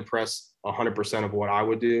try to impress 100% of what I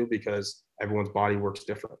would do, because everyone's body works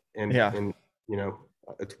different, and Yeah. and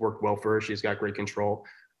it's worked well for her. She's got great control,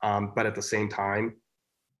 but at the same time,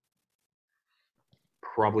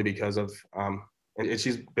 probably because of and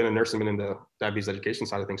she's been a nurse and been in the diabetes education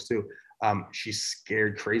side of things too. She's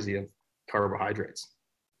scared crazy of carbohydrates.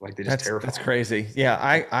 Like they just terrify. That's crazy. Yeah,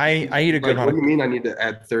 I eat a good like, what amount do you mean I need to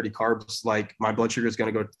add 30 carbs? Like my blood sugar is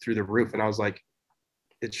going to go through the roof. And I was like,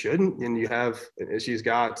 it shouldn't. And she's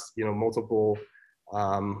got multiple.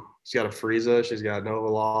 She's got a Frieza. She's got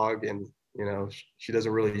Novolog, and she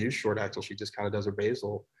doesn't really use short acting. She just kind of does her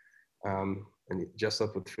basal, and just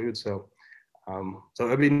up with food. So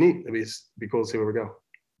it'd be neat. It'd be cool to see where we go.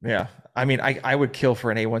 Yeah. I mean, I would kill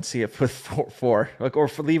for an A1C with four, like, or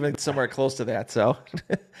for leaving somewhere close to that. So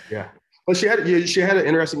yeah. Well, she had an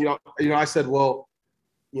interesting, I said, well,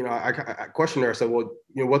 I questioned her. I said, well,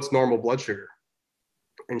 what's normal blood sugar?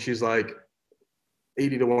 And she's like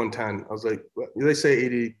 80 to 110. I was like, well, they say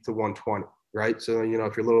 80 to 120, right? So, if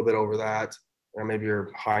you're a little bit over that, or maybe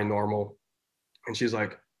you're high normal. And she's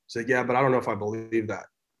like, yeah, but I don't know if I believe that.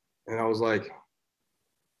 And I was like,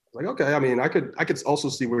 okay, I mean, I could also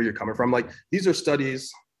see where you're coming from. Like, these are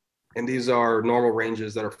studies and these are normal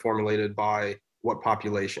ranges that are formulated by what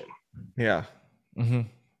population? Yeah. Mm-hmm.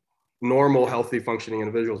 Normal, healthy, functioning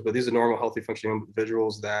individuals. But these are normal, healthy, functioning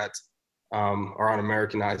individuals that are on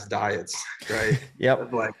Americanized diets, right?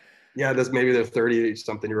 Yep. Like, yeah, maybe they're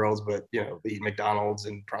 30-something-year-olds, but, they eat McDonald's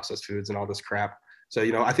and processed foods and all this crap. So,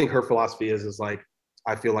 I think her philosophy is like,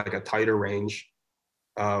 I feel like a tighter range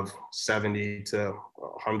of 70 to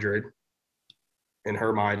 100 in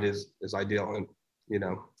her mind is ideal. And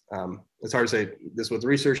it's hard to say this. What the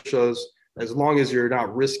research shows, as long as you're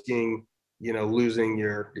not risking losing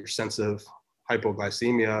your sense of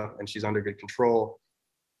hypoglycemia and she's under good control,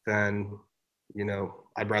 then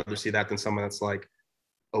I'd rather see that than someone that's like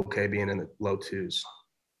okay being in the low twos.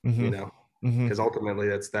 Mm-hmm. Because ultimately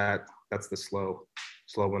that's the slow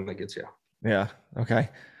one that gets you. Yeah. Okay.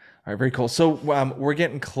 All right, very cool. So we're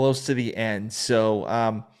getting close to the end. So,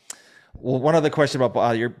 well, one other question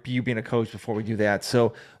about you being a coach before we do that.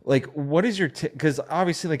 So, like, what is your because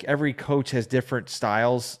obviously, like, every coach has different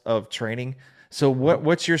styles of training. So,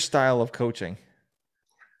 what's your style of coaching?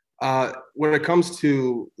 When it comes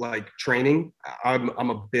to like training,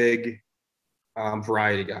 I'm a big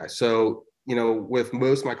variety guy. So, with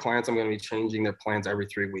most of my clients, I'm going to be changing their plans every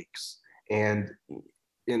 3 weeks, and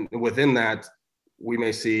within that, we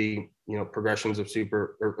may see, progressions of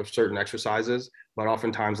certain exercises, but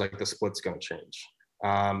oftentimes like the split's going to change.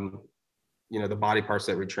 The body parts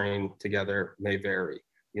that we train together may vary.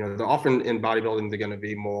 They're often in bodybuilding, they're going to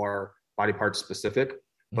be more body part specific,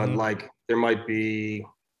 but Mm-hmm. like there might be,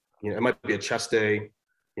 it might be a chest day,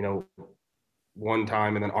 one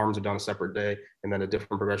time, and then arms are done a separate day. And then a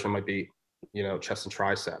different progression might be, chest and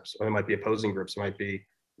triceps, or it might be opposing groups. It might be,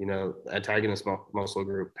 antagonist muscle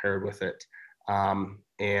group paired with it.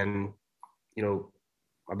 And,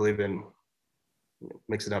 I believe in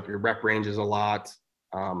mixing up your rep ranges a lot,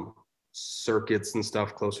 circuits and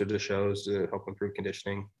stuff closer to shows to help improve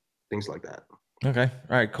conditioning, things like that. Okay.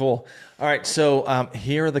 All right, cool. All right. So,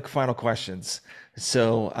 here are the final questions.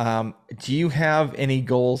 So, do you have any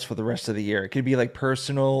goals for the rest of the year? It could be like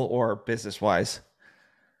personal or business wise.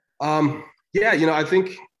 Yeah, I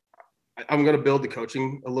think I'm going to build the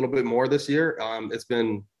coaching a little bit more this year. It's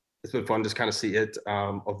been fun just kind of see it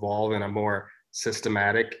evolve in a more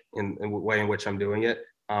systematic in the way in which I'm doing it.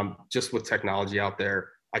 Just with technology out there,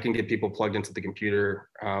 I can get people plugged into the computer,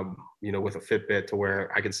 with a Fitbit to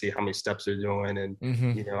where I can see how many steps they're doing, and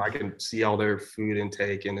Mm-hmm. I can see all their food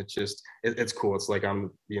intake, and it's cool. It's like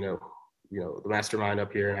I'm the mastermind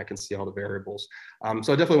up here, and I can see all the variables.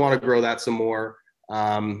 So I definitely want to grow that some more,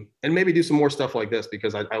 and maybe do some more stuff like this,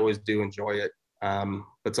 because I always do enjoy it.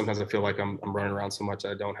 But sometimes I feel like I'm running around so much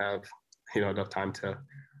I don't have enough time to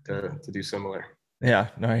do similar. Yeah,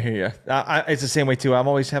 no, I hear you. It's the same way too. I'm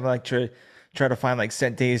always having like try to find like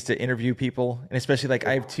set days to interview people, and especially like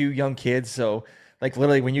I have 2 young kids, so like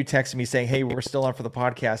literally when you texted me saying, "Hey, we're still on for the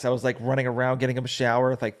podcast," I was like running around getting them a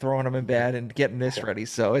shower, like throwing them in bed and getting this ready.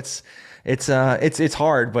 So it's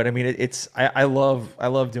hard, but I mean I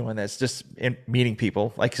love doing this, just in meeting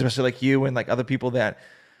people, like especially like you and like other people that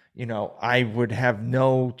I would have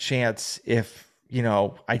no chance if,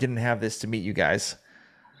 I didn't have this to meet you guys.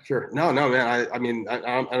 Sure. No, no, man. I mean,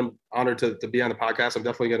 I'm honored to be on the podcast. I'm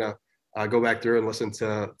definitely gonna go back through and listen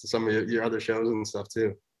to some of your other shows and stuff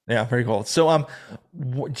too. Yeah, very cool. So,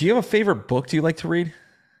 do you have a favorite book do you like to read?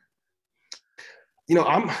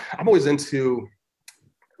 I'm always into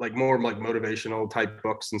like more like motivational type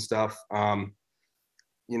books and stuff.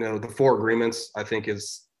 The Four Agreements I think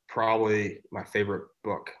is probably my favorite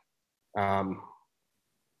book. Um,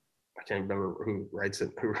 I can't remember who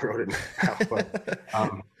wrote it now, but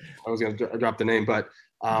I was going to drop the name, but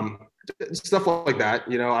stuff like that.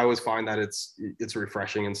 I always find that it's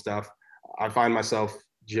refreshing and stuff. I find myself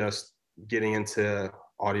just getting into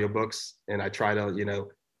audiobooks, and I try to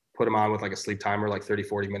put them on with like a sleep timer, like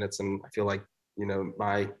 30-40 minutes, and I feel like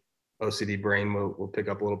my OCD brain will pick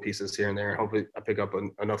up little pieces here and there. Hopefully, I pick up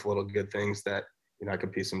enough little good things that I can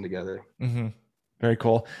piece them together. Mm-hmm. Very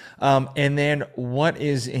cool. And then what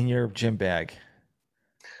is in your gym bag?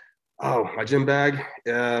 Oh, my gym bag.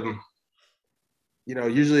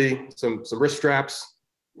 Usually some wrist straps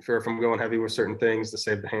if I'm going heavy with certain things to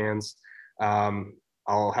save the hands.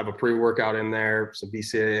 I'll have a pre-workout in there, some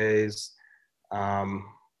BCAAs,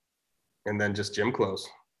 and then just gym clothes.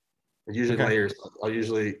 Usually Okay. layers. I'll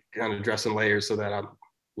usually kind of dress in layers so that I'm,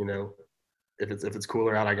 if it's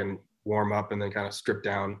cooler out, I can warm up and then kind of strip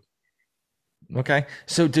down. Okay.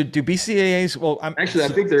 So do BCAAs, well, Actually, I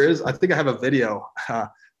think I have a video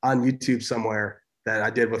on YouTube somewhere that I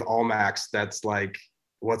did with All Max. That's like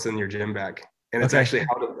what's in your gym bag. And it's okay. actually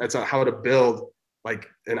how to build like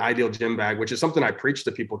an ideal gym bag, which is something I preach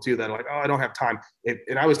to people too, that are like, oh, I don't have time. And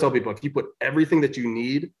I always tell people, if you put everything that you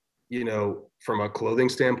need, from a clothing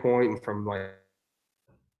standpoint and from like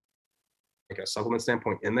a supplement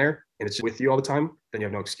standpoint in there, and it's just with you all the time, then you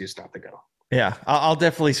have no excuse not to go. Yeah, I'll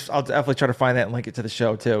definitely try to find that and link it to the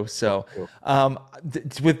show too. So, Cool.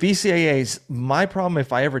 with BCAAs, my problem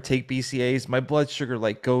if I ever take BCAAs, my blood sugar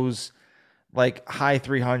like goes like high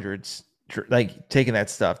 300s, like taking that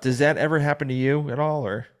stuff. Does that ever happen to you at all,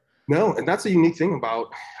 or? No, and that's a unique thing about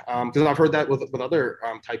because I've heard that with other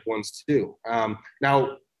type ones too.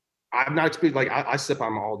 Now, I'm not like I sip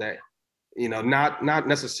on them all day. Not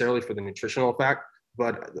necessarily for the nutritional fact,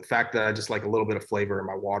 but the fact that I just like a little bit of flavor in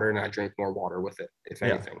my water, and I drink more water with it, if Yeah.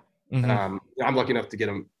 anything. Hmm. I'm lucky enough to get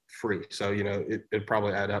them free, so it'd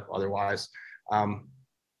probably add up otherwise. Um,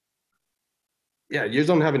 yeah, you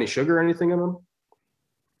don't have any sugar or anything in them.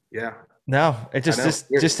 Yeah, No, it I just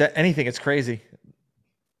know. just anything. It's crazy.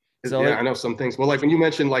 So Yeah, I like, know some things. Well, like when you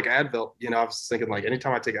mentioned like Advil, I was thinking like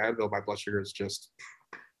anytime I take Advil, my blood sugar is just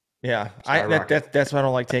yeah, I that skyrocket. that that's why I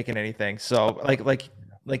don't like taking anything. So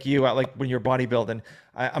like you, like when you're bodybuilding,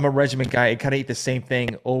 I'm a regiment guy. I kind of eat the same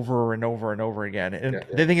thing over and over and over again. And Yeah,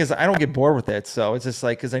 yeah. the thing is, I don't get bored with it. So it's just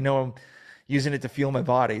like because I know I'm using it to fuel my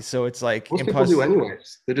body. So it's like, Most and people do plus,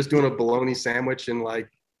 anyways. They're just doing a bologna sandwich and like,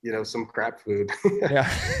 some crap food. yeah,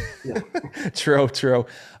 Yeah, true, true.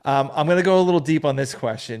 I'm gonna go a little deep on this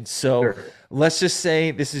question. So sure. let's just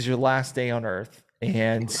say this is your last day on Earth,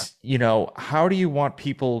 and how do you want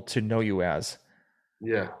people to know you as?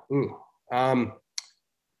 Yeah. Ooh. I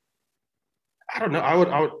don't know.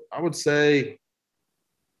 I would say,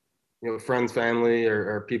 friends, family,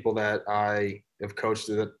 or people that I have coached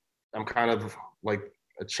that I'm kind of like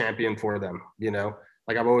a champion for them,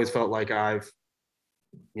 like I've always felt like I've,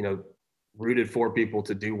 you know, rooted for people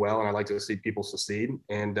to do well, and I like to see people succeed.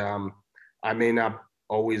 And I may not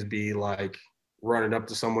always be like running up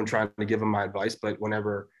to someone trying to give them my advice, but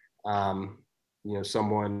whenever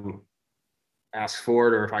someone asks for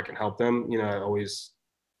it, or if I can help them, I always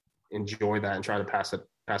enjoy that and try to pass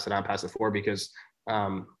it forward, because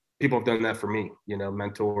people have done that for me.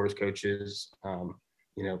 Mentors, coaches,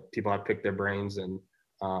 people I've picked their brains, and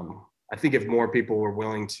I think if more people were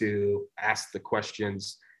willing to ask the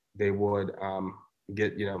questions, they would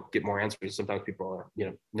get more answers. Sometimes people are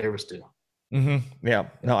nervous to. Yeah,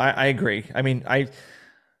 no, I agree. I mean, I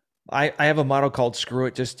have a motto called "Screw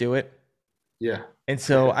it, just do it." Yeah, And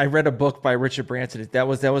so I read a book by Richard Branson. That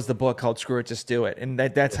was the book called "Screw It, Just Do It," and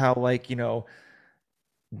that's how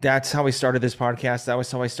that's how we started this podcast. That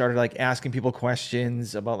was how I started like asking people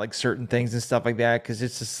questions about like certain things and stuff like that, because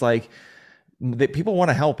it's just like that people want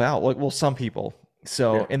to help out. Like, well, some people.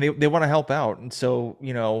 So yeah, and they want to help out, and so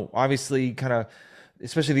obviously, kind of,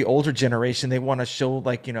 especially the older generation, they want to show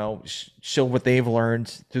like show what they've learned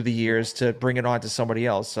through the years to bring it on to somebody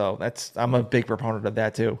else. So I'm a big proponent of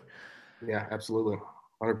that too. yeah, absolutely,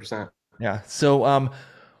 100%. Yeah. So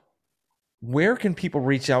where can people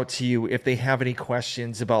reach out to you if they have any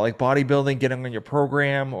questions about like bodybuilding, getting on your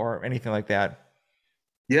program, or anything like that?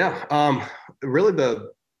 Yeah, really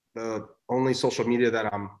the only social media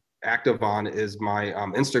that I'm active on is my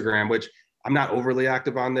Instagram, which I'm not overly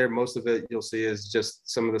active on there. Most of it you'll see is just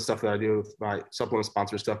some of the stuff that I do with my supplement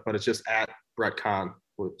sponsor stuff, but it's just at Brett Kahn.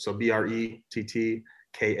 So BRETTKAHN.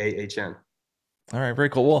 All right, very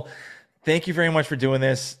cool. Well, thank you very much for doing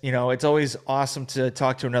this. It's always awesome to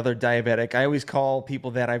talk to another diabetic. I always call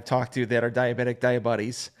people that I've talked to that are diabetic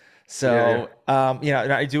diabuddies. Yeah, yeah. So,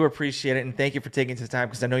 and I do appreciate it, and thank you for taking some time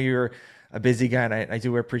because I know you're a busy guy, and I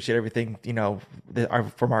do appreciate everything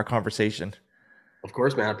from our conversation. Of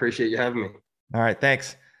course, man. I appreciate you having me. All right,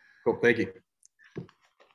 thanks. Cool. Thank you.